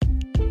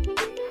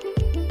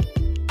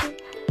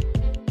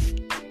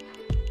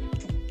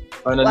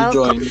Finally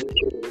Welcome. joined.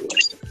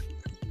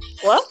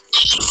 What?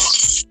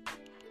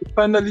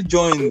 Finally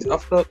joined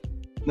after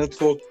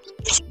network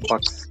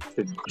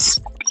backslid.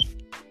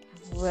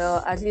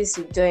 Well, at least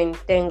you joined.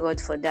 Thank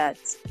God for that.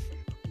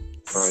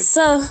 All right.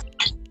 So,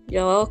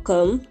 you're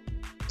welcome.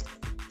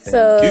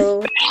 Thank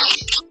you.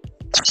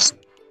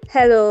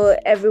 Hello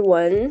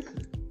everyone,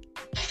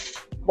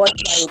 boys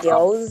and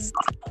girls,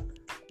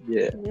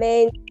 Yeah.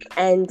 men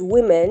and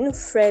women,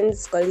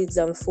 friends, colleagues,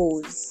 and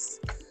foes.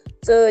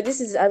 So, this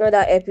is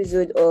another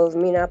episode of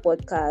Mina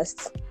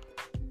Podcast.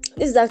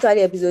 This is actually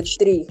episode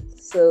 3.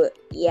 So,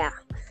 yeah,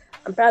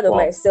 I'm proud of Wow.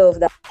 myself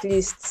that at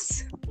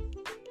least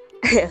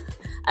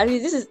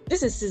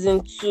this is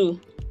season 2,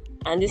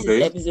 and this is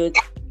Okay. episode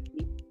 3.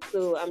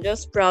 So, I'm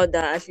just proud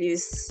that at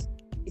least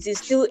it is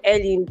still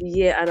early in the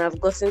year and I've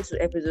gotten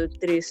to episode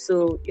 3.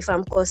 So, if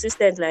I'm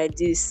consistent like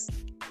this,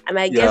 I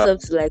might get Yeah. up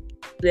to like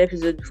 2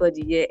 episodes before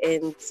the year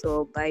ends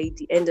or by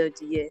the end of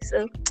the year.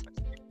 So,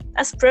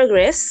 that's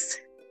progress.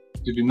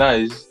 It'd be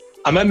nice.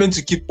 Am I meant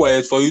to keep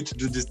quiet for you to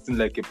do this thing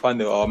like a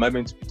panel, or am I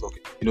meant to be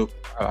talking? You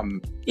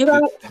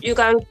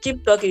can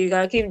keep talking, you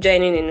can keep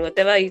joining in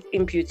whatever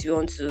input you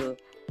want to.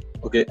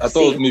 Okay. I See.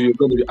 thought maybe you're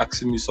going to be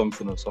asking me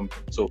something or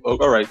something. So,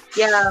 all right.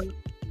 Yeah,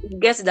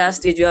 get to that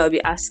stage where I'll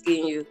be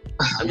asking you.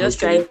 I'm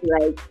just Okay. trying to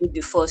like do the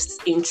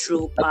first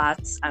intro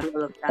part and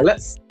all of I that.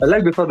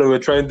 like the fact that we're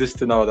trying this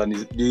thing out and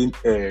it's being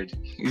aired.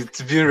 It's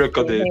being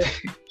recorded.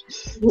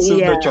 So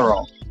Yeah.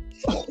 natural.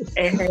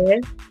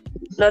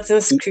 Nothing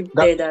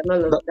scripted and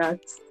all of that.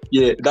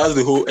 Yeah, that's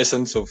the whole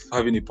essence of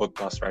having a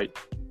podcast, right?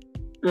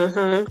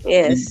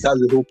 Yes. That's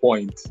the whole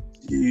point.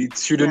 It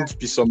shouldn't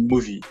be some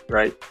movie,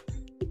 right?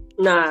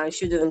 Nah, it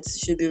shouldn't. It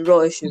should be raw.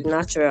 It should be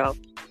natural.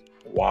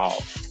 Wow.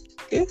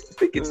 Okay, I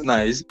think it's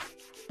nice.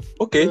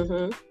 Okay.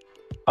 Mhm.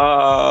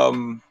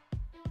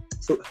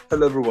 So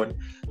hello everyone.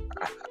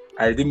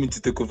 I didn't mean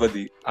to take over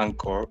the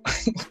anchor.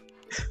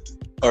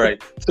 All right.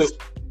 So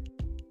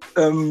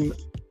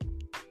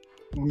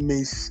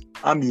Miss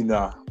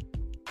Amina,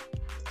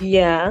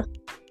 Yeah.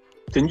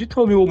 can you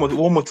tell me what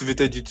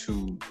motivated you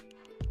to,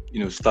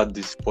 start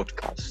this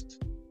podcast?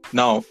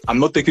 Now, I'm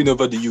not taking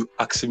over you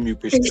asking me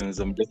questions.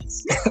 I'm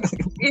just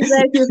It's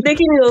like you're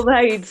taking it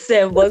over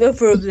itself, but no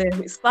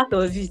problem. It's part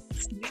of it.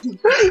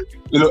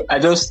 I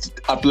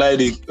just applied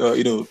a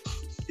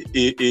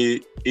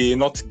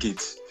not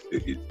gate.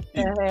 They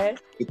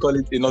call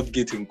it a not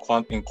gate in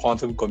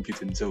quantum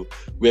computing. So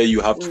where you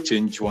have to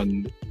change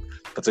one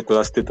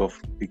particular state of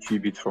the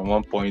qubit from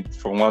one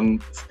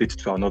state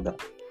to another.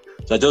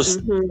 So I just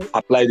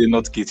applied a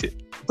not gate.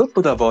 Don't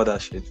put about that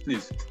shit,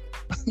 please.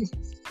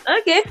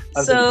 Okay.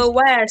 So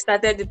why I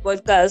started the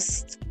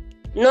podcast?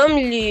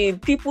 Normally,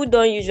 people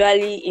don't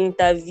usually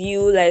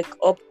interview like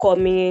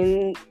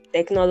upcoming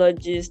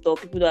technologists or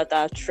people that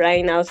are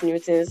trying out new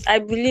things. I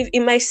believe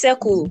in my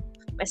circle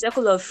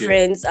of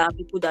friends are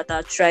people that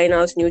are trying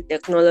out new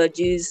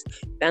technologies.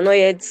 We are not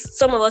yet.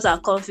 Some of us are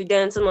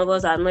confident. Some of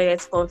us are not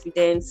yet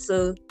confident.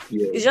 So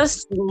it's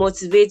just to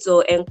motivate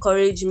or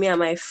encourage me and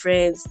my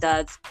friends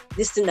that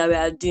this thing that we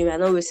are doing, we are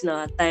not wasting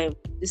our time.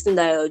 This thing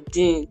that you're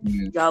doing,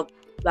 you are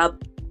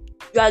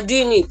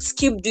doing it.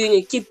 Keep doing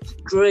it. Keep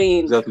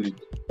growing. Exactly.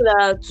 So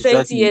that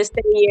 20 years,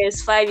 10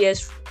 years, 5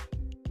 years,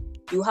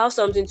 you have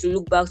something to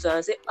look back to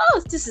and say,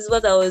 oh, this is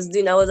what I was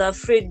doing. I was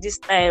afraid this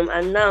time,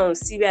 and now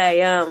see where I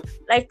am.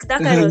 Like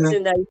that kind of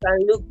thing that you can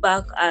look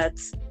back at.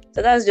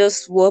 So that's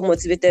just what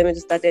motivated me to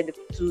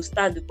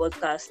start the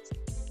podcast.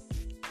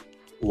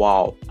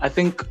 Wow. I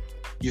think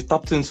you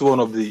tapped into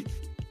one of the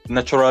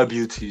natural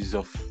beauties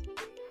of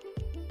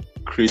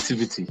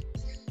creativity.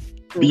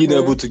 Being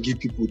able to give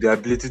people the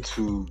ability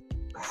to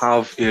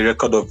have a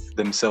record of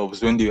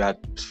themselves when they are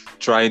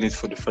trying it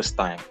for the first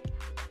time.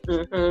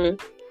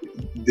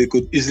 They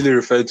could easily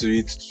refer to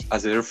it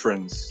as a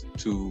reference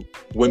to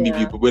when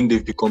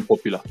they've become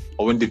popular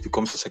or when they've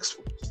become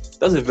successful.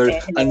 That's a very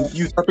and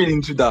you tapping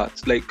into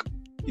that, like,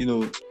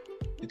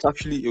 it's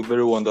actually a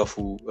very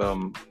wonderful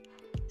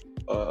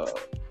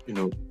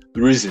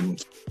reason.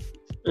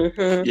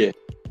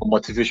 For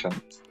motivation.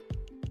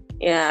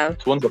 Yeah.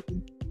 It's wonderful.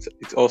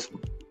 It's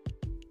awesome.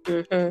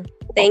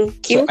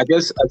 Thank you. So I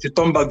guess I should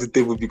turn back the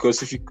table,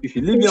 because if you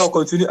leave me, I'll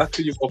continue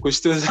asking you for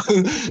questions.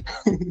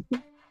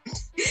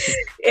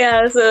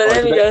 Yeah, so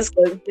let me just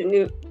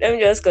continue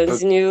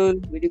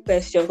with the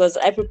question, because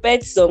I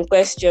prepared some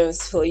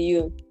questions for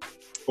you.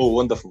 Oh,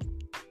 wonderful.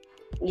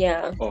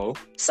 Yeah. Oh.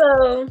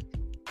 So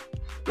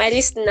my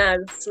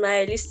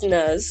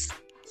listeners.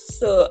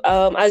 So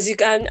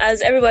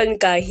as everyone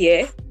can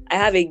hear, I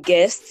have a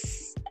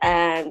guest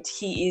and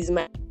he is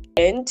my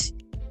friend.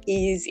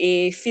 He is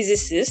a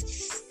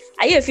physicist.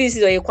 Are you a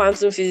physicist or a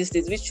quantum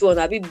physicist? Which one?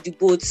 Are we the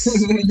both?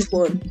 Which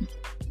one?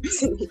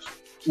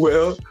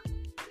 Well,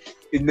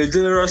 in the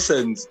general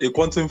sense, a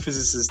quantum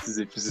physicist is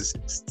a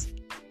physicist.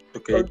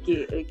 Okay.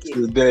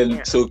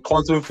 So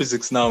quantum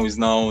physics now is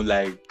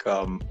like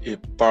a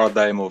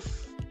paradigm of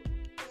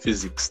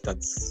physics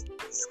that's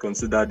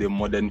considered a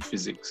modern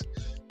physics.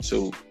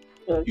 So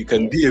you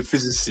can be a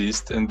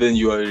physicist and then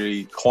you are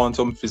a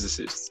quantum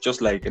physicist.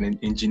 Just like in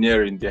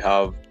engineering, they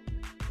have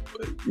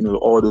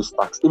all those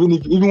facts.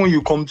 Even when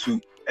you come to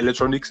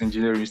electronics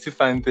engineering, you still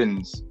find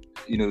things.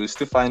 You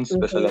still find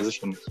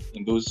specializations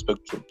in those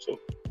spectrums. So,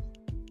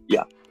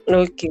 yeah.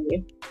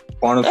 Okay.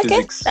 Quantum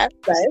physics. That's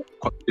right.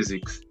 Quantum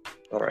physics.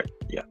 All right.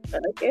 Yeah.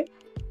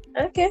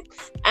 Okay.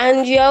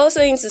 And you're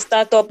also into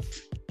startup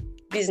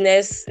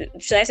business.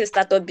 Should I say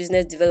startup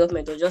business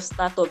development or just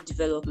startup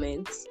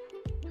development?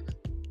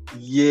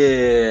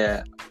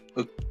 Yeah.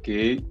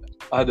 Okay.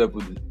 How do I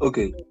put it?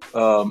 Okay.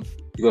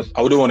 Because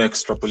I wouldn't want to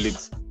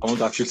extrapolate. I want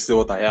to actually say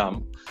what I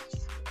am.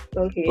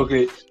 Okay.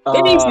 Okay.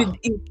 Maybe you should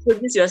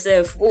introduce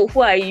yourself.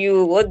 Who are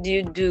you? What do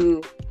you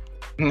do?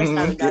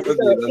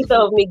 Instead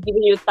of me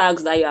giving you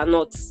tags that you are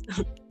not.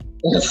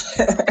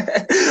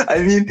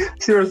 I mean,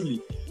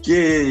 seriously.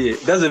 Yeah.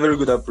 That's a very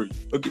good approach.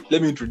 Okay,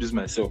 let me introduce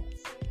myself.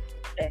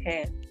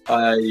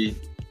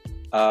 I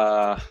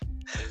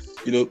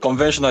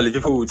conventionally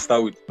people would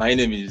start with my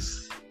name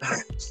is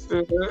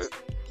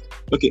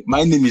Okay,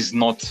 my name is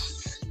not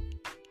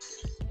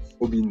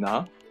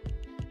Obinna.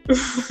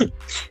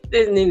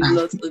 His name is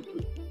not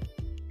Obinna.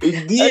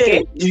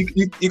 Yeah,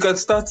 you can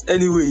start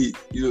anyway,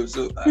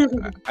 so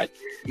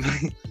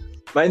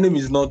my name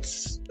is not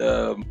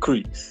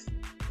Chris.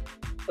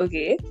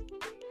 Okay.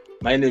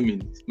 My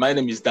name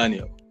is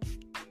Daniel.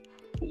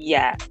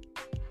 Yeah.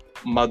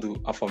 Madu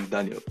Afam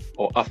Daniel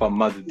or Afam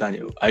Madu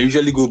Daniel. I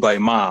usually go by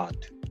MAD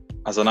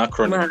as an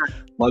acronym.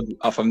 Madu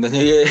Afam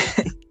Daniel.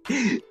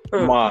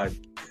 Yeah. MAD.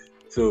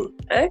 So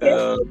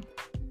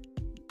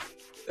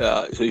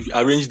so if you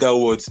arrange that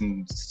words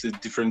in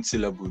different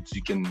syllables,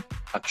 you can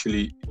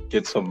actually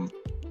get some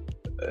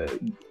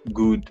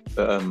good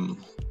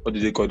what do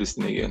they call this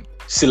thing again?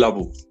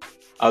 Syllable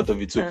out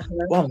of it. So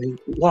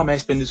why am I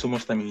spending so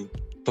much time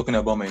talking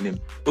about my name?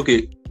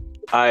 Okay,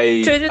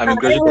 I'm a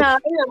graduate.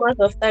 Any amount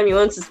of time you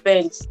want to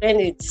spend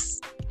it.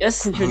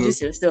 Just introduce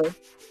yourself.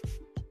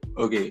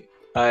 Okay,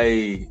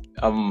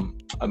 I'm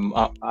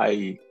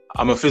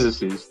a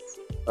physicist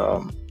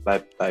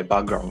by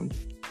background.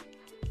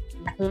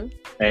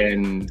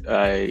 And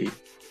this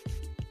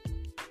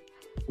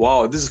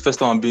is the first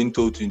time I'm being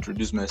told to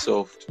introduce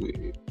myself to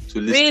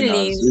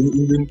listeners.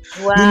 Really?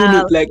 Wow.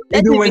 No. Like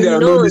even when there are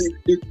no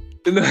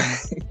No.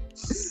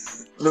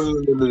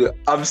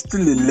 I'm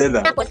still in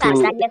leather.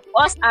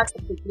 Us ask to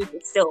introduce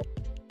yourself.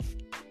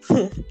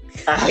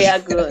 Yeah,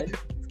 good.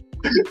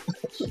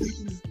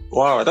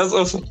 Wow, that's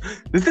awesome.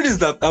 The thing is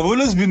that I've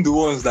always been the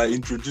ones that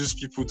introduce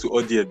people to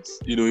audience.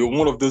 You're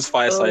one of those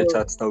fireside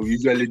chats that we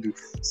usually do.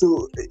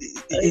 So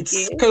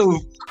it's kind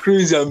of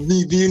crazy and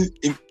me being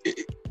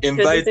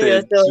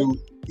invited to.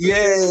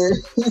 Yeah.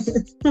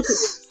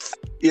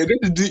 You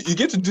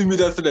get to do me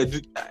that thing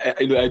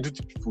I do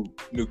to people.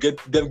 Get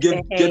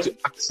to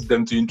ask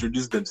them to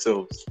introduce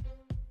themselves.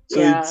 So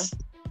it's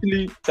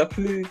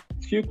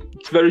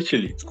very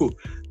chilly. It's cool.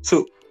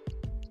 So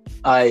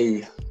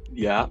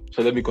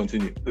so let me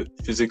continue.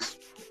 Physics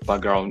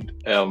background.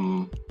 I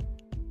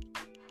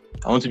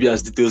want to be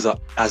as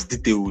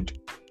detailed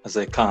as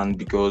I can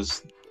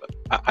because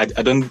I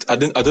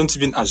don't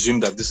even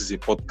assume that this is a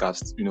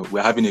podcast.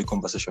 We're having a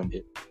conversation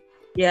here.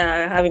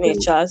 Yeah, having a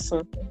chat.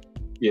 So.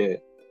 Yeah.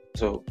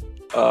 So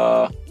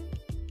I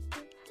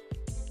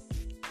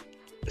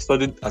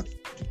studied at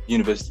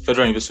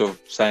Federal University of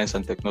Science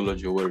and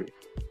Technology, Owerri.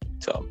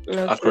 So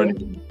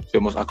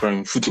famous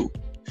acronym FUTO.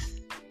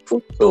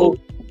 So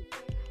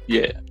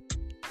yeah.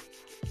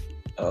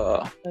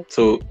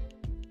 So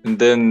and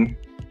then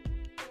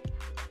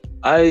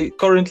I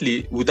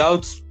currently,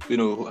 without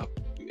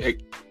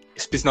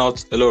spitting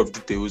out a lot of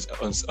details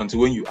until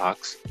when you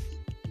ask,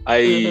 I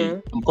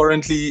am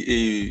currently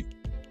a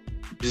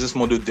business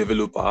model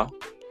developer.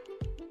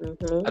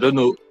 I don't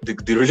know the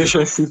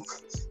relationship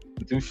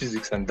between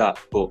physics and that,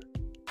 but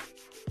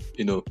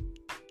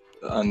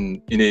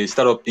and in a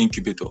startup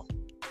incubator.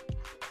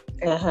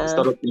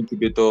 Startup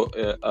incubator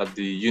at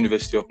the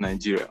University of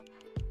Nigeria,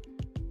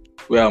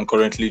 where I'm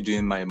currently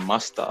doing my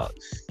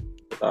master's.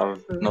 But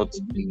I've not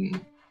been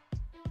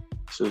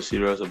so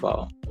serious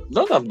about.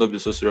 Not I've not been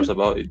so serious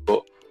about it,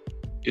 but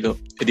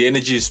the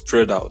energy is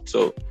spread out.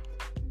 So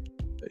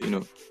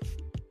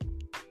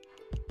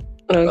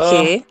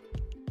Okay.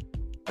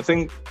 I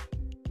think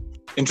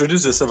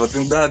introduce yourself. I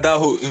think that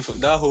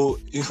whole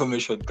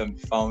information can be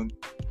found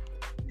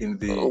in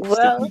the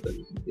statement.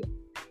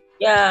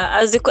 Yeah,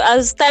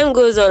 as time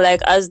goes on,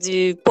 like as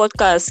the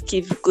podcast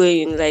keeps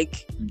going,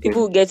 like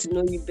people will get to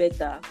know you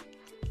better.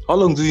 How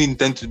long do you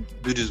intend to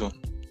do this one?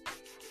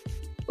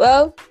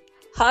 Well,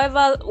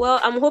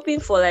 I'm hoping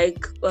for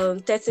like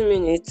 30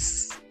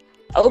 minutes.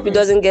 I hope it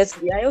doesn't get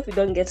to I hope it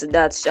don't get to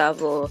that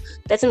sharp, or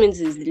 30 minutes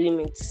is the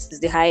limit, is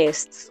the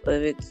highest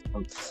of it.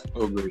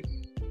 Oh great.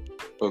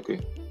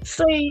 Okay.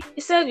 So you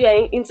said you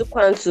are into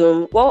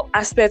quantum. What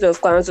aspect of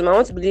quantum? I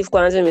want to believe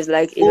quantum is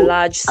like a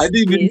large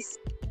space.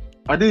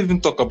 I didn't even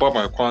talk about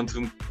my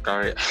quantum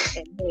career.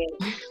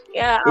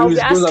 Yeah, I'll be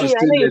asking you.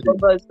 I know you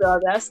forgot, so I'll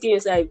be asking you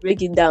so I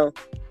break it down.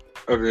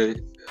 Okay.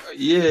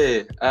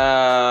 Yeah.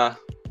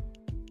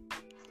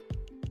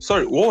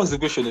 Sorry, what was the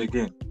question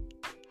again?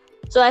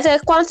 So I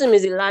said quantum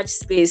is a large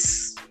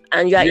space.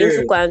 and you are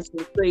into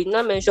quantum. So you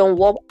not mention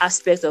what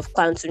aspect of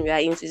quantum you are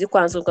into. Is it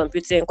quantum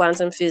computing,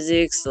 quantum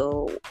physics,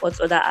 or what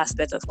other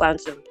aspect of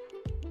quantum?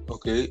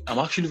 Okay, I'm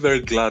actually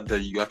very glad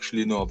that you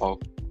actually know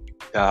about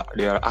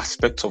there are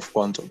aspects of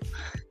quantum.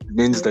 It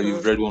means that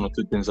you've read one or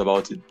two things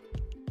about it.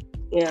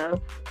 Yeah.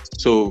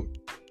 So,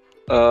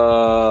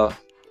 the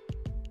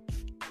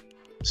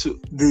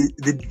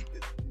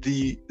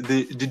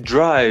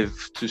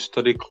drive to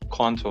study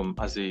quantum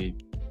as a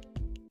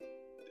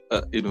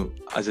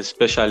as a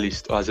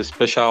specialist or as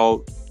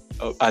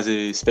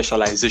a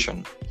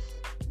specialization,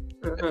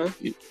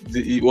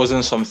 it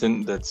wasn't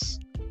something that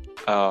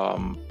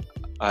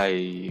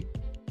I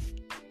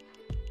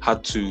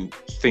had to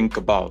think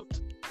about.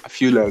 I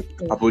feel like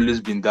I've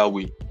always been that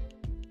way,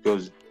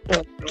 because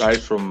right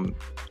from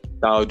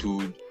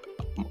childhood,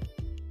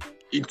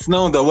 it's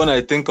now that when I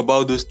think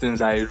about those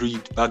things I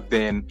read back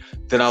then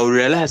I'll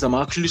realize I'm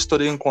actually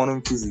studying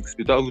quantum physics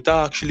without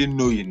actually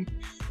knowing,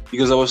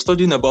 because I was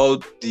studying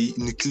about the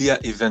nuclear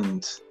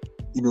event,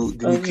 the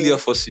nuclear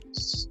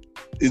forces,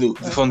 the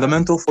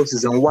fundamental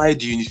forces, and why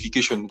the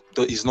unification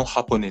is not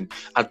happening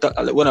at that,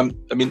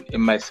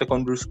 in my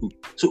secondary school.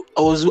 So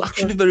I was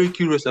actually very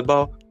curious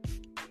about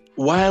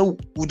why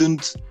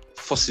wouldn't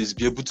forces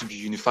be able to be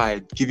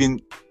unified,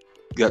 given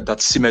that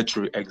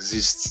symmetry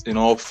exists in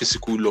all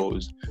physical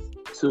laws.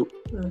 So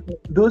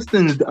those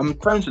things I'm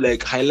trying to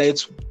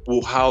highlight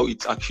how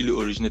it actually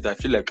originated. I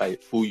feel like I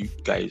owe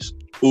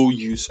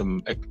you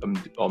some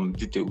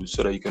details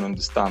so that you can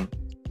understand.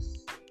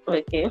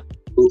 Okay.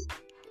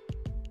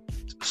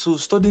 So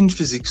studying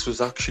physics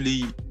was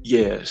actually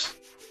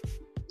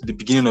the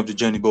beginning of the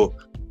journey. But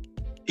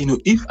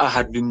if I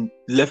had been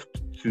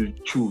left to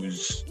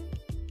choose,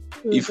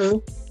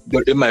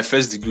 but in my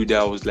first degree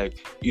there, I was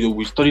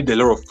we studied a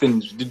lot of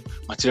things. We did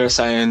material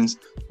science,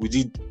 we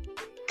did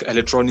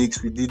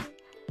electronics, we did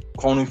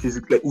quantum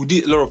physics, we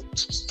did a lot of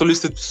solid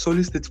state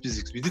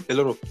physics, we did a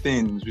lot of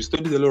things, we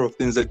studied a lot of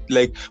things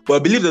but I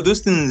believe that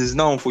those things is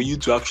now for you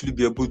to actually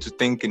be able to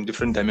think in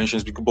different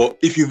dimensions. But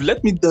if you've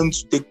let me down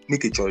to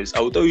make a choice, I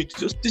will tell you to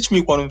just teach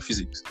me quantum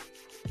physics.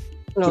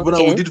 So, but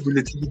we did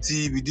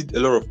relativity, we did a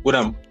lot of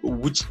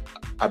which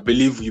I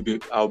believe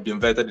I'll be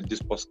invited in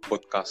this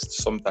podcast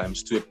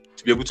sometimes to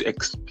be able to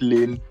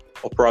explain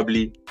or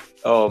probably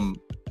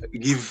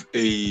give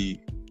a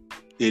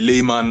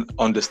layman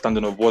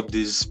understanding of what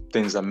these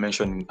things I'm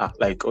mentioning are,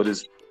 all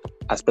these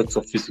aspects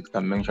of physics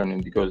I'm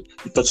mentioning, because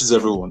it touches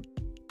everyone.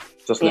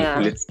 Just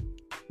like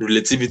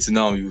relativity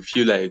now, you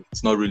feel like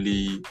it's not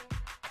really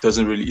a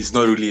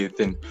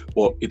thing,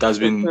 but it has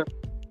been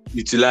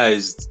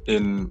utilized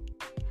in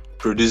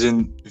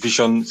producing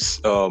vision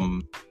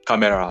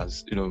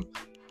cameras,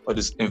 or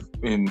this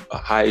in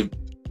high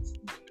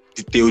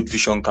detailed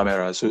vision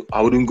cameras. So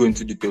I wouldn't go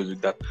into details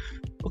with that.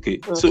 Okay.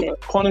 So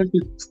quantum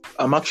physics,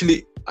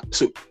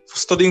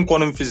 studying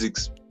quantum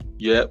physics,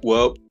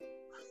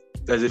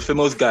 there's a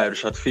famous guy,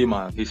 Richard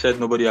Feynman. He said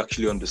nobody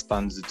actually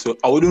understands it. So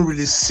I wouldn't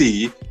really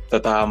say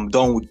that I am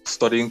done with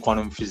studying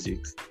quantum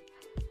physics.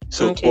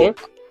 So the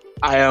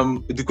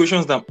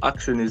questions that I'm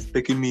asking is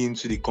taking me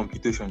into the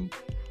computation.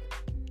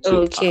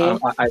 So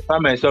I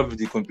find myself with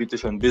the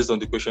computation based on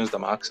the questions that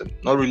I'm asking.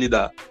 Not really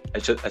that I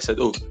said,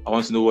 I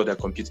want to know what they're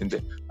computing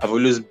there. I've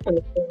always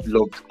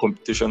loved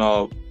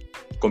computational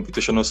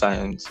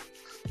science.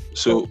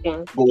 So,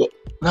 but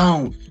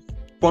now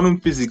quantum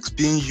physics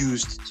being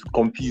used to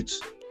compute,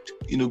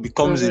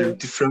 becomes a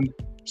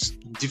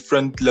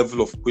different level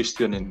of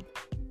questioning.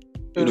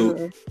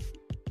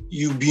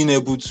 You being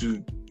able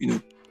to,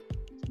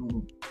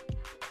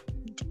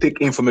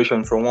 take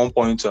information from one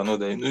point to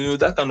another,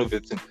 that kind of a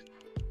thing.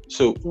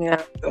 So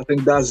I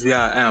think that's where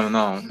I am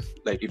now.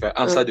 If I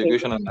answered the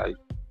question and I,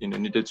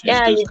 needed to use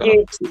those kind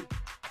of.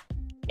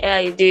 Yeah,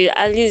 you did.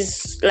 At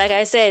least, like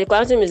I said,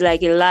 quantum is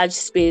like a large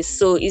space,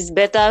 so it's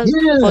better.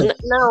 For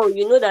now,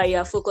 that you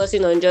are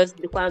focusing on just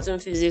the quantum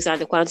physics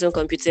and the quantum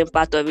computing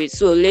part of it.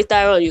 So later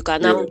on, you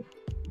can now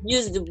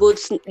use the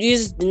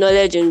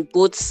knowledge in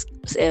both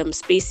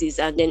spaces,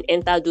 and then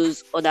enter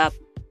those other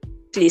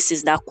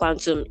places that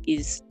quantum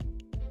is.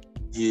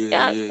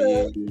 Yeah,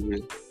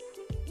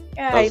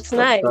 it's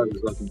nice.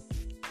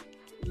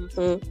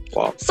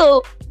 Wow.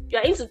 So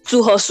you're into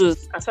two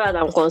hustles, as far as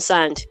I'm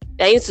concerned.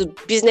 You're into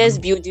business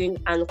building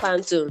and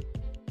quantum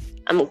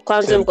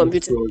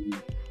computing.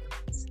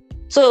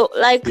 So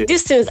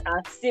these things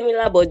are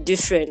similar but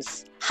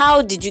different.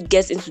 How did you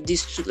get into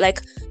these two?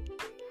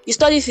 You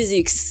study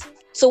physics.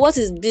 So what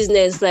is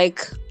business?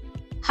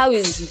 How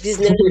is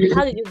business?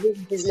 How did you bring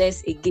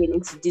business again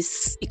into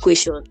this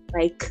equation?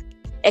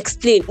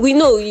 Explain. We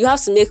know you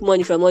have to make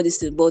money from all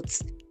this,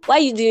 but why are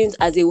you doing it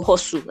as a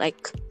hustle?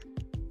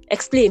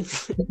 Explain.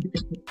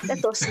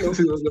 Let us know.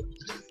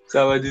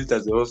 So I did it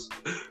as a hustle.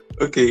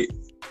 Okay.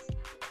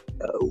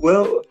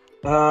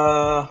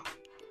 How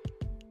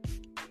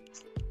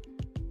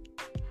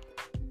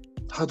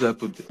do I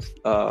put this?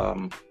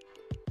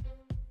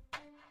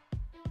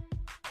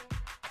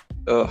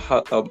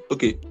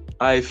 Okay.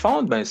 I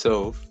found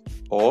myself,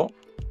 or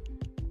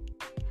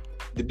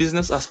the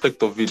business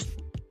aspect of it,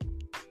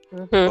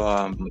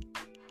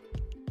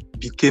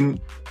 became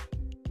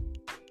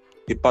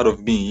a part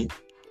of me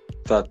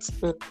that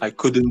I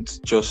couldn't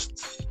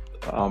just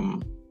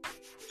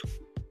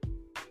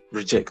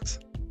reject.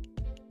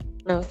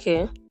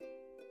 Okay.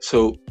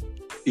 So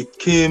it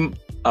came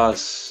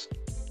as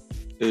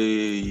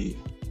a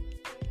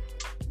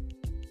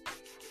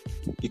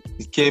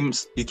it came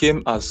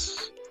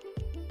as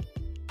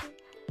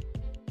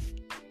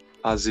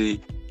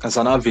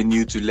an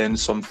avenue to learn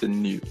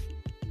something new.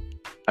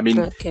 I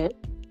mean,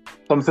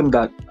 something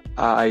that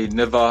I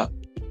never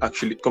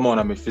actually. Come on,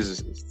 I'm a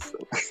physicist. So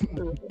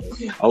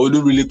I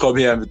wouldn't really come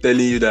here and be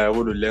telling you that I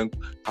want to learn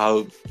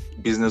how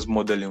business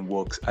modeling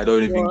works. I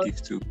don't even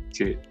give to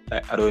shit.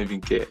 I don't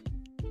even care.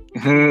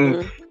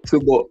 So,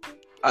 but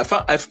I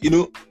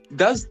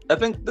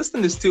think this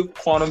thing is still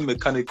quantum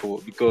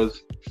mechanical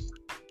because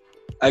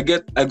I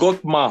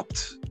got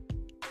mapped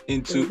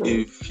into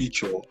a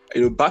future.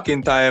 Back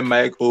in time,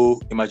 my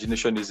whole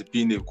imagination is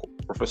being a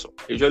professor.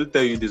 I usually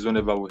tell you this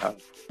whenever we have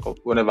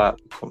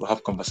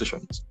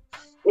conversations.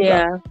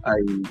 Yeah.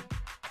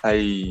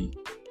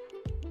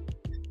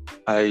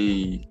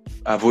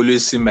 I've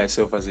always seen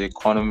myself as a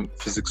quantum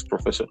physics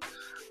professor.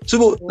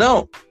 So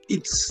now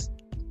it's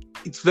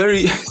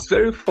very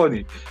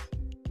funny.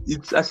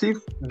 It's as if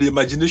the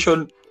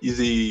imagination is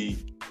a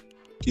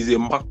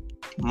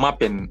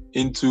mapping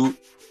into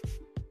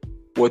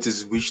what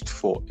is wished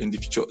for in the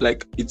future.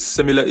 Like it's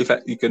similar if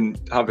you can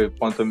have a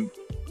quantum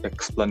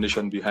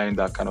explanation behind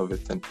that kind of a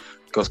thing,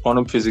 because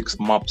quantum physics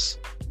maps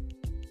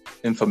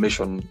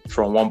information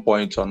from one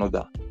point to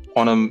another.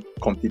 Quantum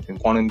computing,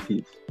 quantum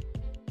peace.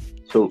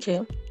 So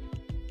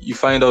you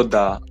find out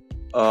that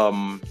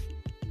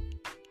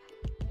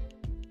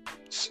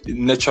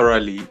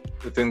naturally,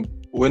 I think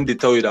when they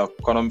tell you that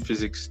quantum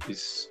physics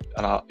is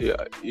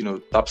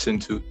taps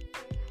into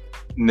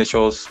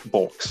nature's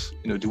box,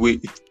 the way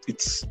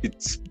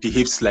it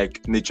behaves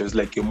like nature, is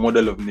like a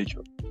model of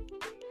nature.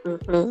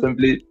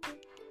 Simply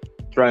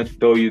trying to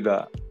tell you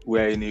that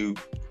we're in a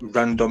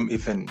random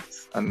event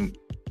and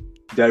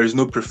there is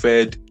no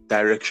preferred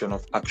direction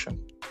of action.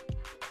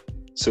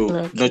 So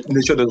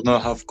nature does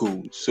not have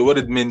goals. So what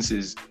it means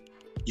is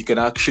you can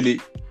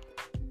actually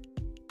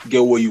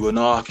get what you were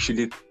not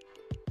actually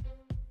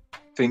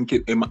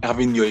thinking,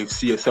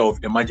 see yourself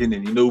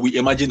imagining. We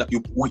imagine that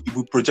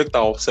we project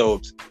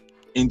ourselves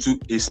into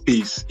a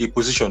space, a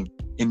position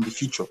in the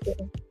future.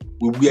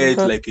 We wear it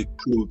like a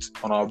cloth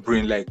on our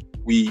brain, like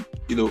we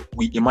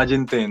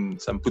imagine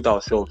things and put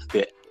ourselves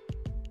there.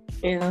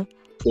 Yeah.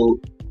 So,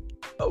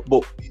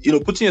 but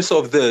putting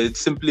yourself there, it's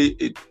simply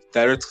a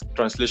direct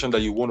translation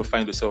that you want to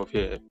find yourself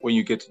here when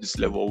you get to this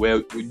level where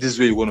this is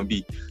where you want to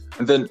be.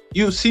 And then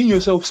you seeing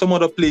yourself some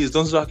other place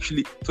doesn't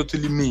actually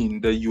totally mean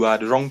that you are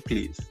at the wrong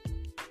place.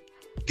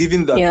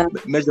 Given that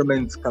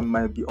measurements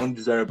might be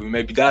undesirable,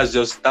 maybe that's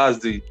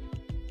the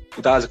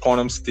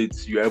quantum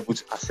state you're able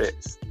to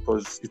assess,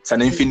 because it's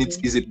an infinite,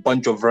 is a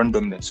bunch of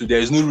randomness. So there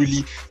is no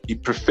really a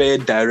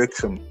preferred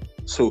direction.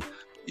 So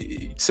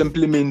it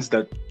simply means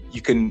that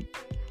you can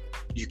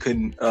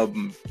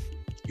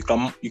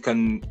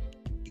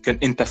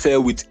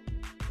interfere with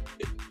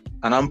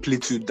an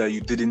amplitude that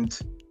you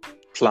didn't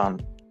plan.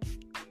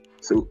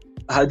 So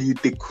how do you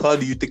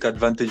take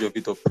advantage of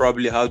it, or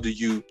probably how do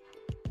you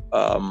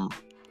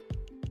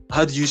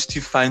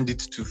still find it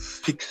to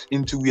fix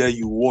into where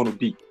you want to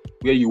be,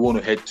 where you want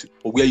to head to,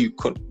 or where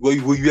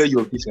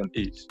your vision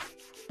is?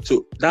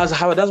 So that's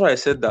why I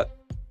said that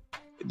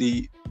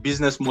the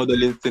business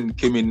modeling thing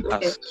came in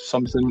as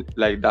something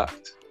like that.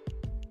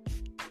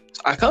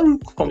 I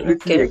can't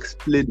completely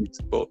explain it,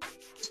 but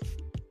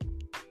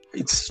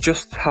it's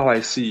just how I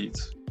see it.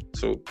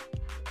 So,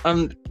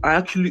 and I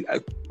actually, I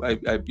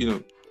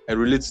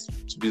relate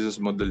to business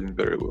modeling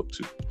very well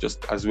too,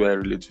 just as where I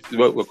relate to.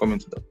 Well, we're coming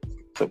to that.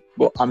 So,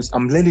 but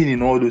I'm learning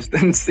in all those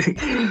things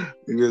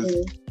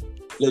because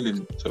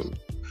learning. So.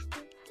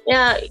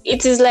 Yeah,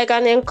 it is like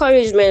an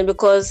encouragement,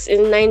 because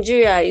in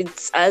Nigeria,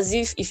 it's as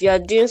if you are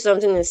doing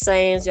something in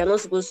science, you're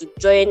not supposed to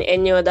join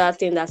any other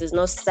thing that is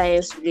not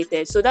science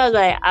related. So that's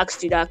why I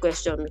asked you that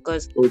question,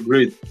 because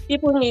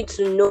people need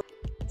to know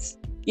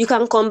you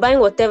can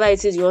combine whatever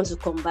it is you want to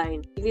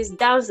combine. If it's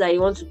dance that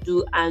you want to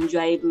do and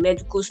you're a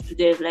medical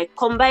student, like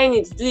combine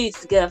it, do it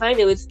together, find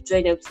a way to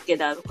join them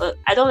together. Because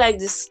I don't like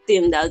this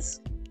thing that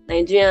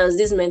Nigerians,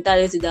 this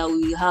mentality that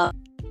we have.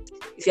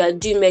 If you are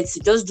doing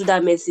medicine, just do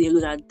that medicine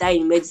alone and die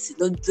in medicine.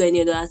 Don't do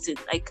any other thing.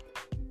 Like,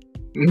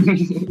 you know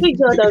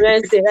what I'm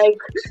trying to say? Like,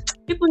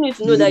 people need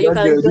to know that you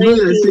can join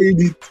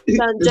things. You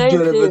can join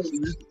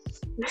things.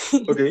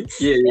 Okay.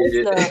 Yeah.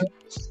 You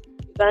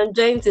can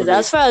join things.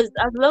 As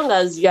long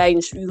as you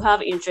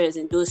have interest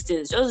in those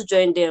things, just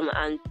join them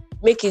and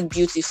make it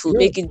beautiful.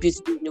 Make it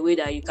beautiful in a way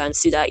that you can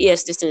see that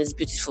yes, this thing is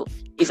beautiful.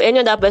 If any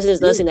other person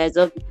is not saying that it's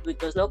not beautiful, it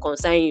does not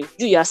concern you.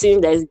 You are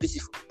saying that it's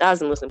beautiful.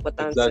 That's the most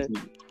important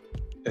thing.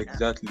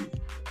 Exactly.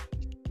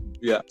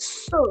 Yeah.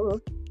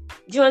 So,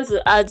 do you want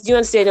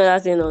to say another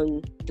thing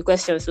on the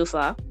question so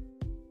far?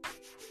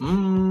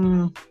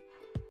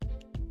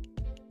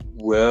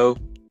 Well,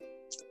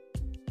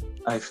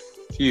 I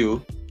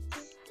feel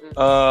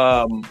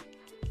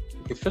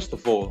okay, Okay, first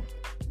of all,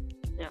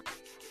 yeah.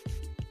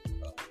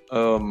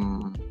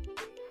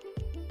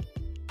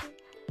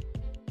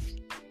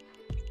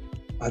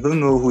 I don't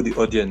know who the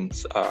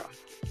audience are,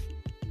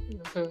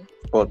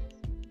 but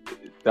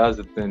that's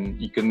the thing.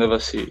 You can never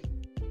say.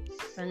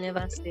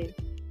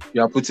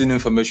 You are putting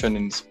information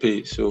in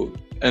space, so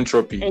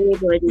entropy.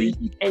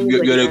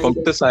 You're a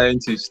computer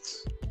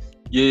scientist.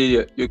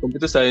 Yeah. You're a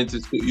computer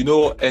scientist. So you know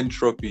what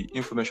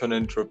information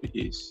entropy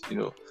is.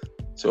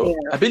 So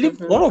I believe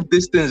one of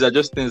these things are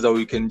just things that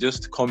we can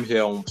just come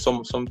here on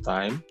some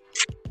time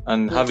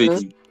and have a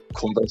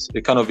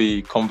kind of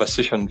a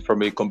conversation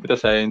from a computer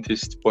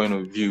scientist point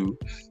of view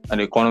and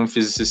a quantum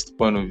physicist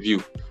point of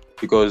view,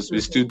 because we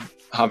still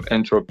have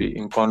entropy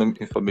in quantum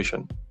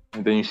information,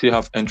 and then you still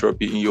have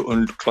entropy in your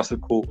own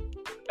classical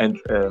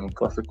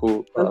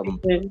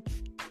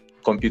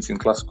computing,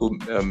 classical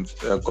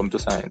computer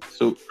science.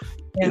 So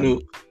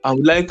I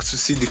would like to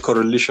see the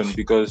correlation,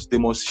 because they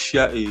must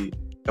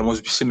there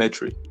must be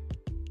symmetry.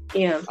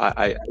 Yeah.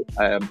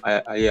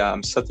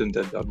 I'm certain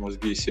that there must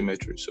be a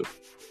symmetry. So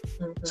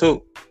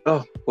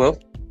I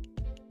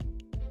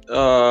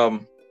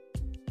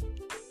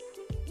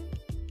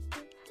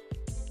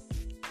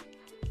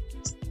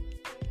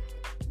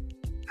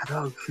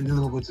don't really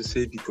know what to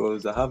say,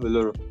 because I have a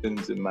lot of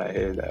things in my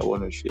head I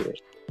want to share.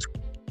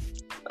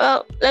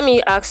 Well, let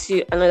me ask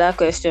you another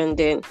question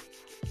then.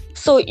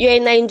 So you're a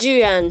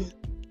Nigerian.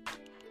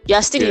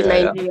 You're still in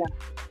Nigeria.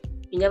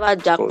 You never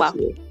jackpot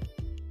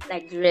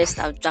like the rest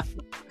of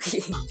jackpot.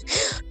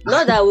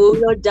 Not that we will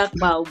not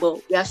jackpot,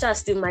 but we are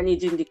still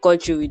managing the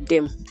country with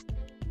them.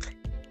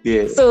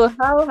 Yeah. So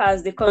how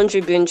has the country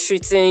been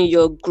treating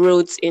your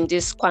growth in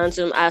this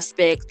quantum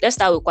aspect? Let's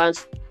start with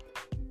quantum.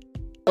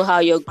 How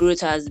your growth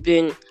has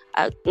been.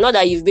 Not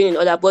that you've been in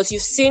other, but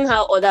you've seen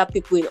how other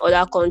people in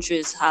other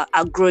countries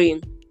are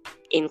growing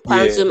in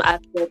quantum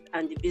aspect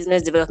and the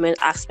business development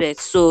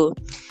aspect. So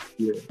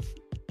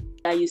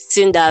you've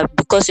seen that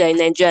because you're in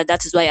Nigeria,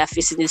 that is why you're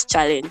facing this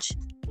challenge.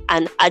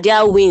 And are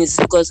there wins?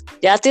 Because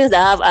there are things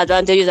that have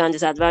advantages and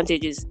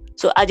disadvantages.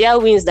 So are there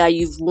wins that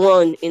you've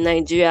won in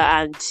Nigeria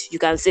and you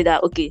can say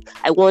that, okay,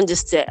 I won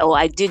this or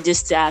I did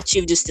this, I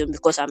achieved this thing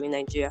because I'm in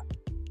Nigeria?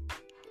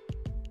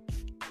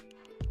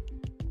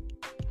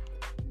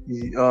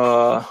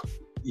 Well,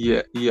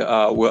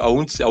 I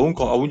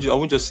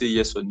won't just say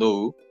yes or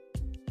no,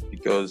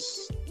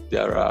 because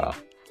there are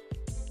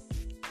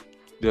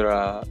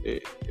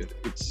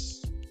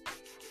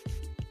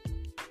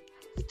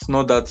it's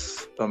not that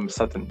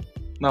certain.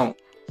 Now,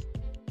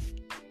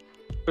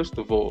 first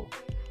of all,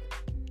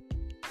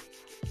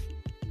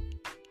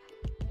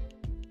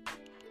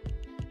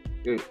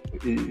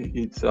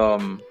 it's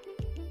I'm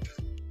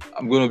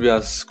going to be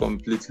as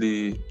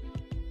completely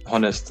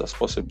honest as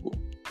possible.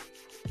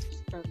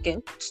 Okay.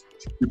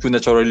 People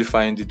naturally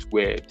find it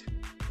weird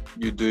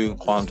you're doing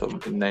quantum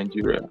in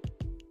Nigeria.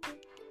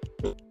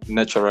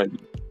 Naturally,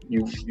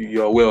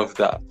 you're aware of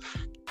that.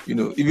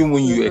 Even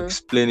when you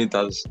explain it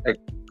as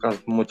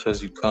much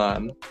as you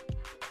can,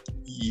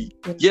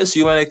 yes,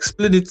 you might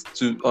explain it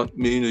to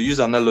use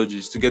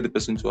analogies to get the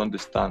person to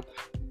understand.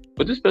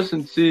 But this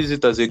person sees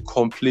it as a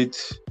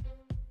complete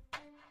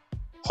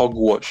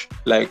hogwash.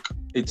 Like,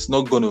 it's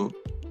not going to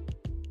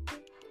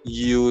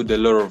yield a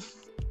lot of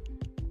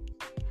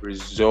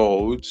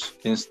results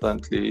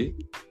instantly,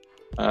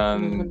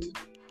 and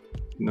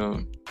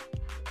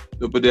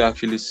nobody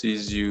actually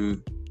sees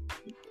you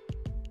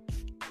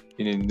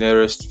in the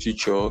nearest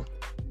future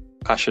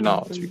cashing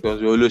out, because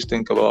we always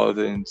think about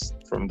things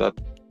from that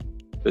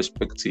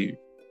perspective.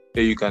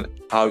 Where you can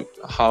how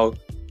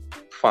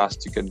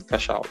fast you can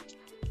cash out.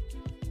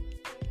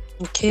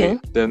 Okay.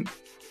 Then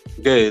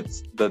get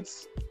that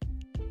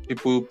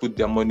people put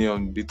their money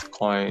on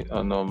Bitcoin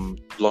and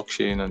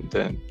blockchain, and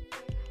then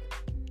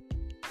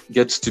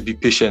gets to be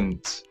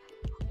patient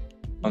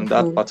on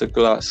that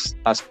particular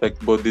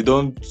aspect, but they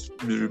don't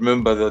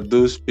remember that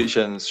those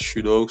patience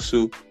should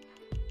also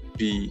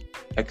be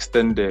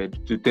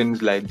extended to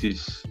things like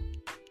this.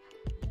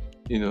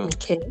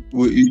 Okay.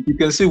 You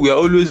can see we are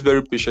always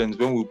very patient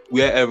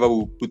wherever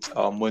we put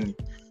our money.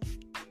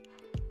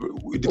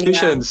 The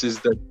patience is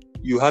that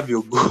you have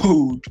your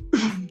gold,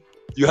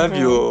 you have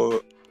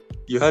your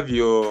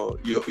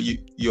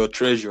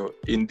treasure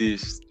in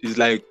this. It's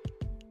like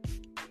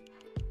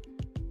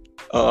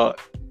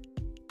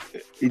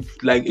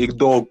it's like a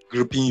dog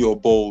gripping your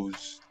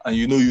balls, and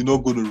you're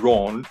not going to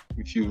run.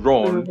 If you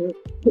run,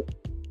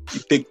 you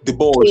take the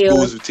balls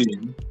goes with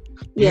him.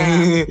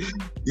 Yeah.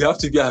 You have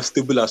to be as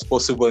stable as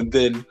possible, and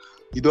then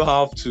you don't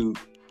have to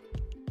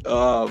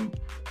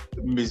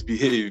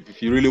misbehave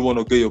if you really want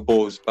to get your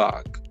balls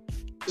back.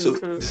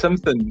 So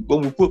something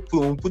when we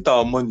put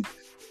our money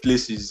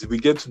places, we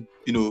get to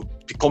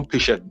become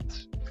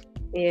patient.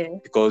 Yeah.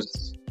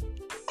 Because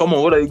come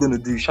on, what are you going to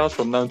do? Shout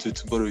from now to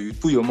tomorrow. You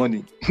put your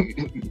money.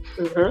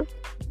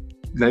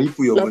 Now you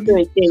put your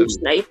money.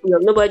 Now you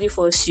put nobody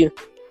force you.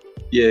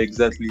 Yeah,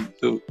 exactly.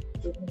 So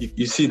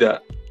you see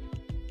that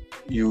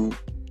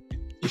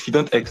if you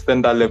don't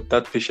extend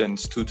that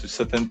patience to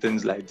certain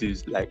things like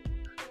this, like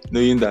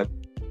knowing that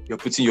you're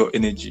putting your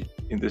energy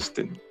in this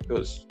thing,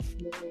 because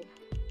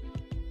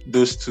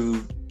those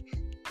two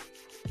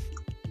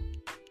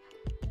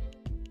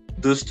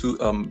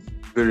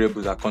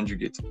variables are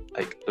conjugate.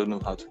 Like, I don't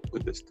know how to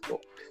put this,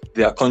 but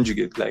they are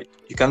conjugate. Like,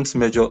 you can't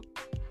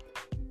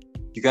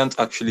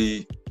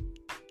actually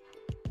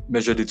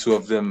measure the two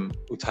of them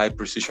with high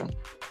precision.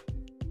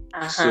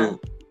 So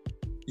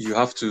you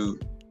have to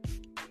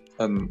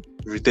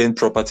retain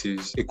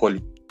properties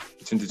equally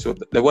between the two of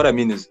them. Like, what I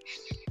mean is,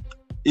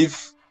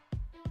 if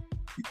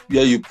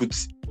where you put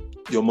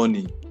your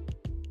money,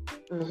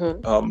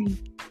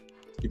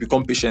 you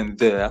become patient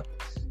there,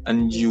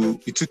 and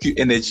it took you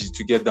energy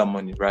to get that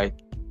money, right?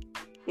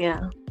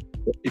 Yeah.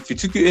 If it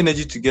took you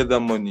energy to get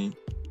that money,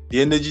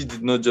 the energy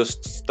did not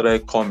just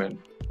start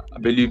coming. I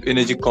believe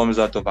energy comes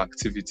out of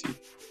activity.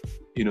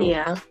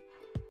 Yeah.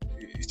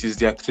 It is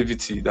the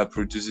activity that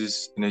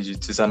produces energy.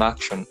 It is an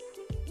action.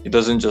 It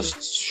doesn't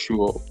just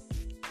show up.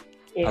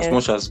 Yeah. As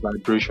much as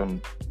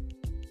vibration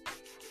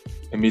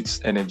emits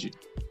energy.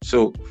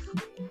 So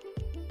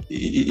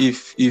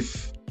if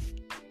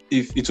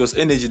it was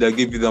energy that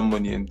gave you that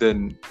money, and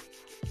then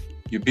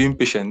you're being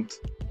patient,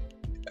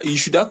 you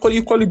should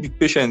equally be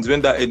patient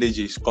when that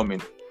energy is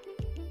coming.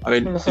 I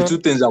mean, the two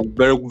things are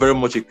very, very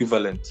much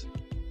equivalent.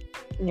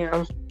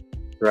 Yeah.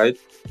 Right?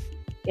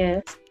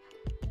 Yes.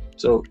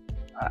 So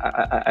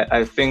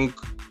I think,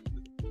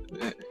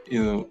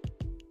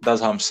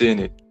 that's how I'm saying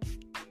it.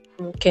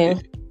 Okay.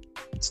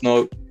 It's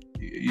not,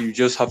 you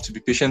just have to be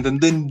patient. And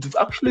then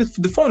actually,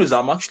 the fun is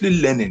I'm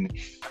actually learning.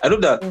 I know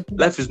that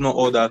life is not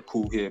all that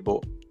cool here,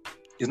 but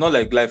it's not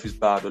like life is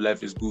bad or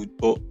life is good,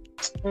 but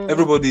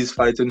everybody is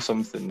fighting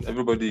something.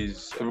 Nobody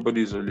is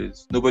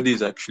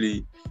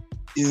actually,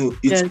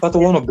 it's part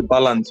of one of the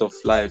balance of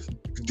life,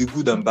 the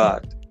good and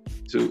bad.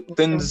 So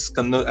things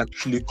cannot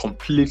actually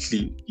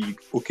completely be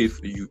okay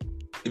for you,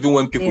 even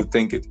when people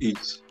think it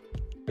is.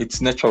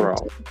 It's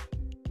natural.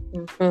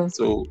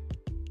 So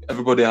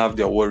everybody have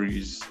their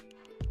worries.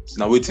 It's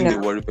now waiting the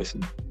worry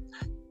person.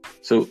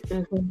 So,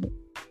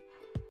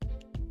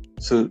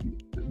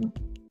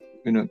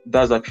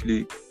 that's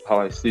actually how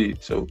I see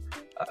it. So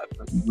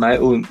my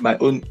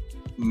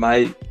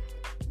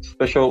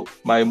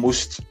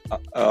most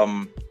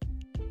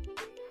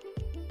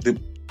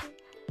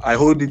I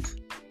hold it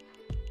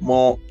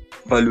more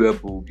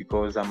valuable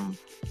because I'm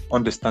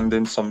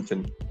understanding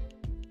something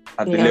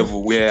at the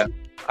level where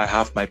I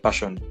have my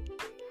passion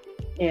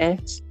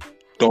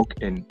dug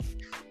in.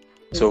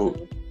 So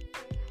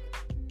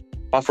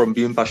apart from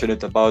being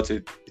passionate about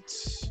it,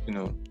 it's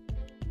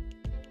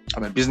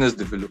I'm a business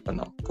developer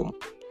now. Come on.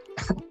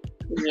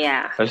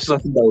 Yeah. That's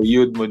something that will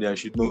yield money, I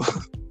should know.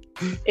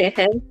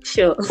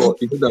 Sure. But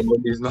that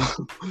money is not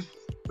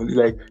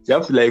like you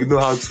have to know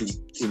how to,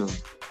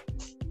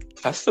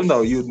 that's something that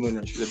will yield money,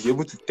 I should be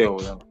able to tell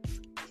now.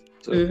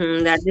 So,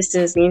 that this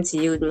is going to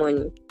yield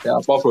money. Yeah,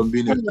 apart from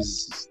being a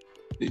physicist.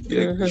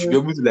 You should be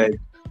able to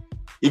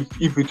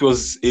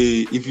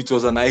if it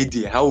was an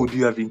idea, how would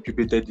you have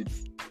incubated it?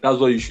 That's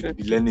what you should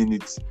be learning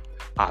it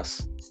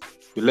as.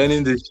 You're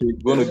learning this shit,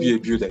 you're going to be a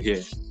builder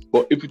here.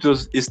 But if it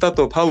was a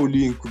startup, how will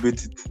you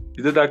incubate it?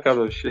 Is it that kind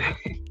of shit?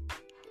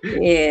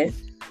 Yeah.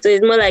 So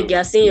it's more like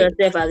you're seeing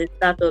yourself as a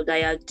startup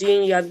that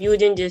you're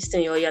building this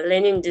thing or you're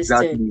learning this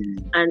thing.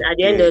 And at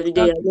the end of the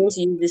day, you're going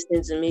to use this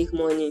thing to make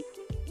money.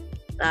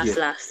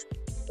 Last.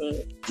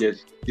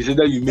 Yes. It's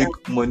either you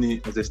make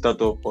money as a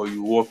startup or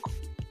you work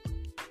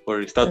for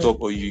a startup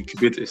or you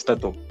incubate a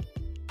startup.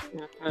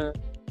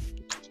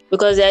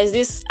 Because there's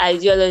this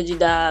ideology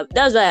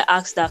that's why I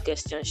asked that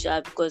question,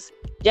 Sha, because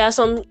there are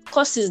some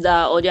courses there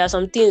are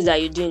some things that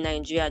you do in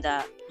Nigeria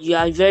that you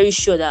are very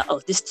sure that,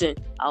 this thing,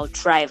 I'll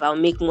thrive, I'll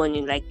make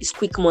money, like it's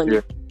quick money.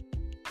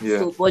 Yeah.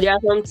 So, but there are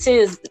some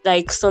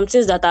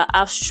things that are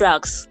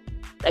abstracts,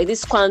 like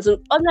this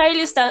quantum.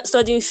 Ordinarily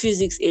studying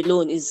physics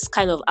alone is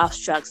kind of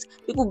abstract.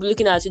 People be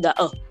looking at you that,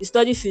 you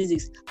study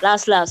physics,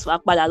 last,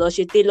 wakpada lo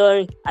she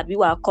tailoring, abi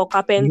wa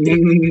carpentry,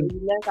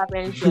 learn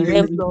carpentry,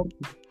 learn plumbing.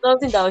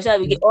 Something that will shall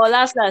be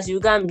last you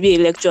can be a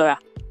lecturer.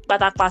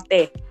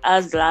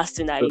 As the last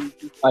thing that you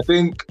do. I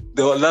think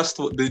the last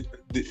one, the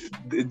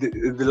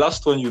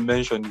last one you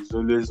mentioned is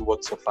always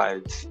what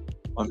suffices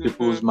on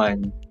people's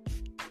mind.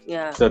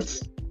 Yeah. That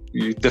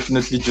you're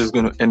definitely just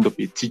going to end up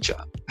a teacher.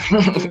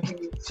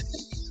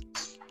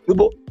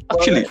 But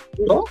actually,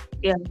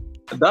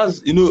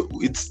 that's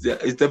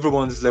it's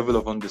everyone's level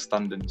of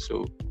understanding.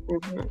 So.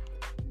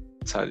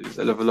 It's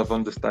a level of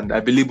understanding.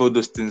 I believe all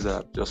those things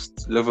are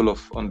just level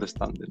of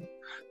understanding.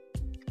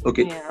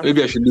 Okay,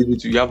 maybe I should leave it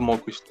to you. You have more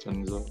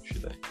questions, or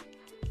should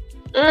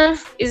I?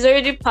 It's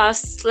already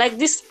past. Like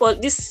this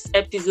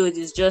episode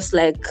is just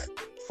like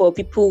for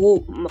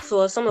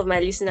for some of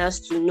my listeners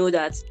to know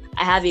that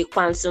I have a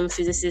quantum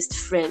physicist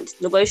friend.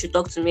 Nobody should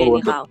talk to me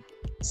anyhow.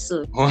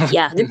 So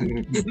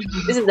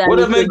this is what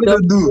am I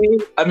gonna do?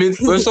 I mean,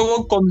 when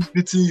someone comes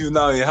meeting you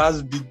now, it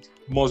has big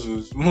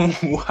muscles.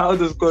 How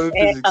does quantum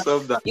physics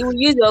solve that? You will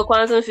use your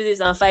quantum physics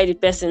and fight the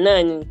person,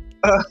 no?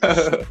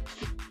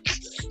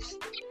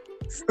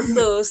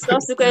 So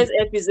subsequent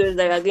episodes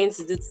that we're going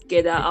to do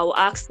together, I'll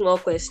ask more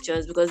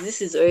questions because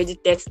this is already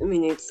 30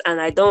 minutes and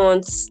I don't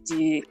want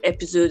any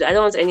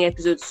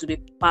episode to be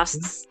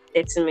past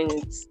 30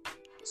 minutes.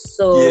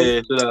 So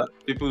yeah, so that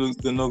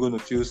they're not going to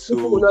feel so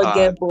people will not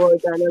get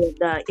bored and all of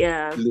that.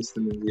 Yeah.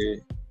 Listening,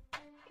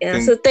 yeah.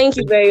 So thank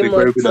you very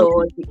much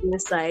for the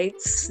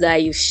insights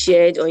that you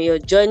shared on your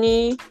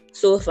journey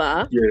so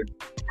far. Yeah.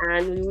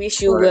 And we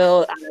wish you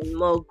well and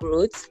more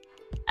growth.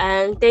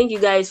 And thank you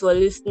guys for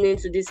listening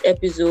to this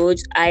episode.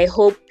 I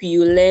hope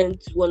you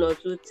learned one or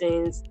two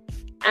things.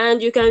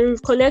 And you can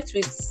connect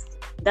with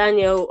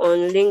Daniel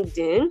on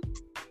LinkedIn.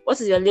 What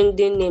is your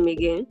LinkedIn name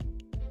again?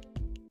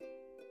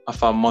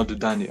 Afamadu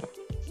Daniel.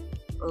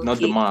 Okay. Not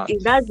the man.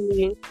 Is that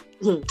the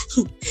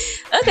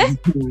okay?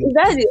 Is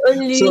that the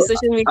only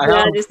social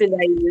media thing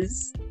I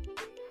use?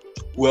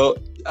 Well,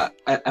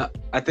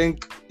 I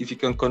think if you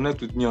can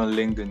connect with me on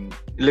LinkedIn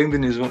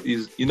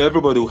is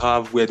everybody will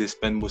have where they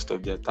spend most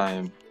of their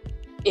time.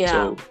 Yeah.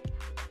 So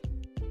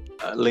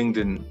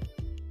LinkedIn,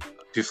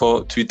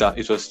 before Twitter,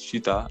 it was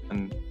Twitter,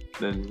 and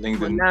then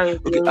LinkedIn.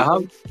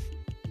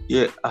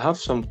 Okay, I have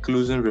some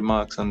closing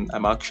remarks, and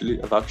I've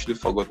actually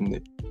forgotten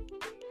it.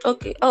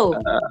 Okay. Oh.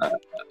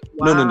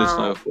 Wow. No, it's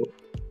not your fault.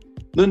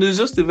 No, it's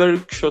just a very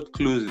short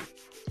closing.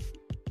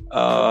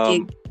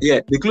 Okay.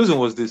 Yeah, the closing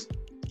was this: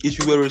 if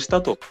you were a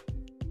startup,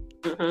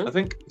 mm-hmm. I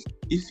think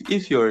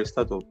if you're a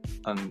startup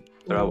and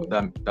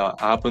that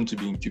happen to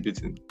be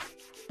incubating,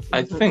 mm-hmm.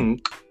 I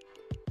think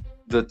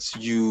that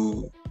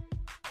you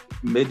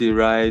made the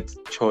right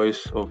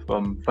choice of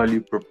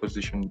value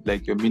proposition,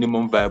 like your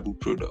minimum viable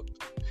product.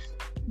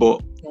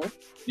 But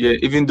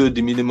even though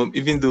the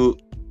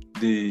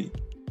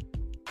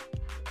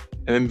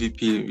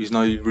MVP is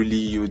not really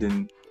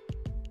yielding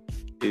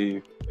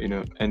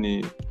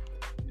any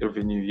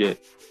revenue yet,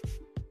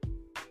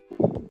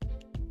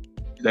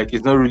 like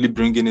it's not really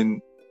bringing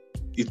in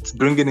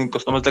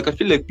customers. Like I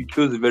feel like we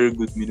chose a very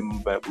good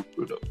minimum viable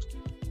product.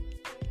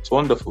 It's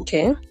wonderful.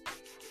 Okay.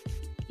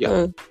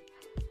 Yeah.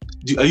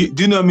 Do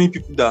you know how many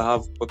people that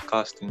have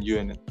podcasts in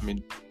UNN? I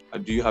mean,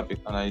 do you have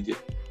an idea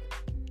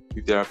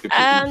if there are people?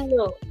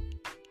 No,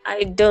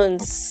 I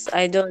don't.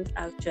 I don't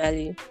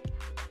actually.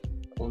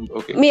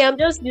 Okay. Me, I'm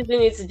just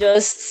using it to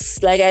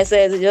just, like I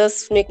said, to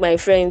just make my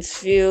friends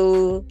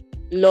feel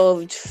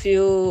loved,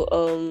 feel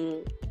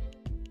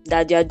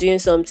that they are doing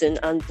something,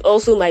 and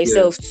also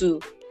myself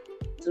too,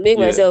 to make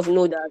myself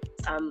know that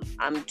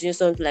I'm doing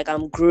something, like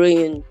I'm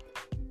growing.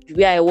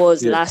 Where I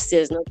was last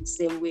year is not the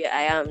same way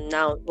I am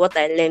now. What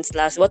I learned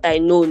what I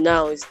know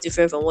now is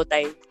different from what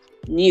I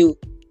knew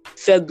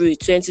February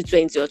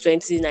 2020 or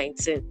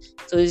 2019.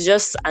 So it's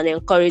just an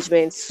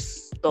encouragement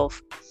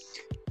stuff.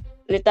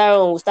 Later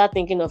on, we'll start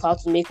thinking of how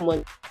to make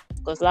money,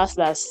 because last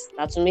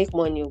to make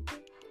money.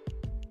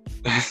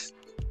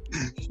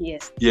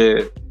 Yes.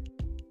 Yeah.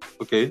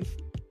 Okay.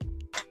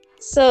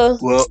 So.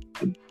 Well,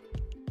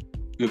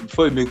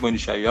 before you make money,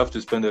 you have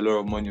to spend a lot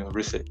of money on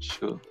research.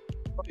 So.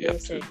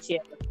 Research,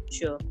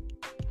 sure.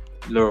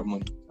 A lot of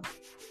money.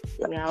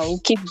 Yeah, we'll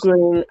keep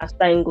growing as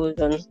time goes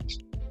on.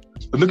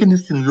 We're making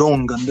this thing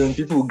long, and then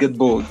people will get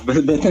bored by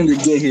the time they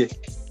get here.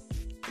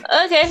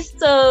 Okay,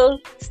 so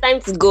it's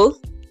time to go.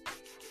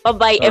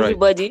 Bye-bye,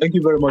 everybody. Thank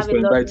you very much for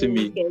inviting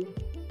me.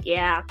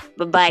 Yeah,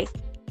 bye-bye.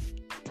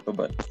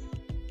 Bye-bye.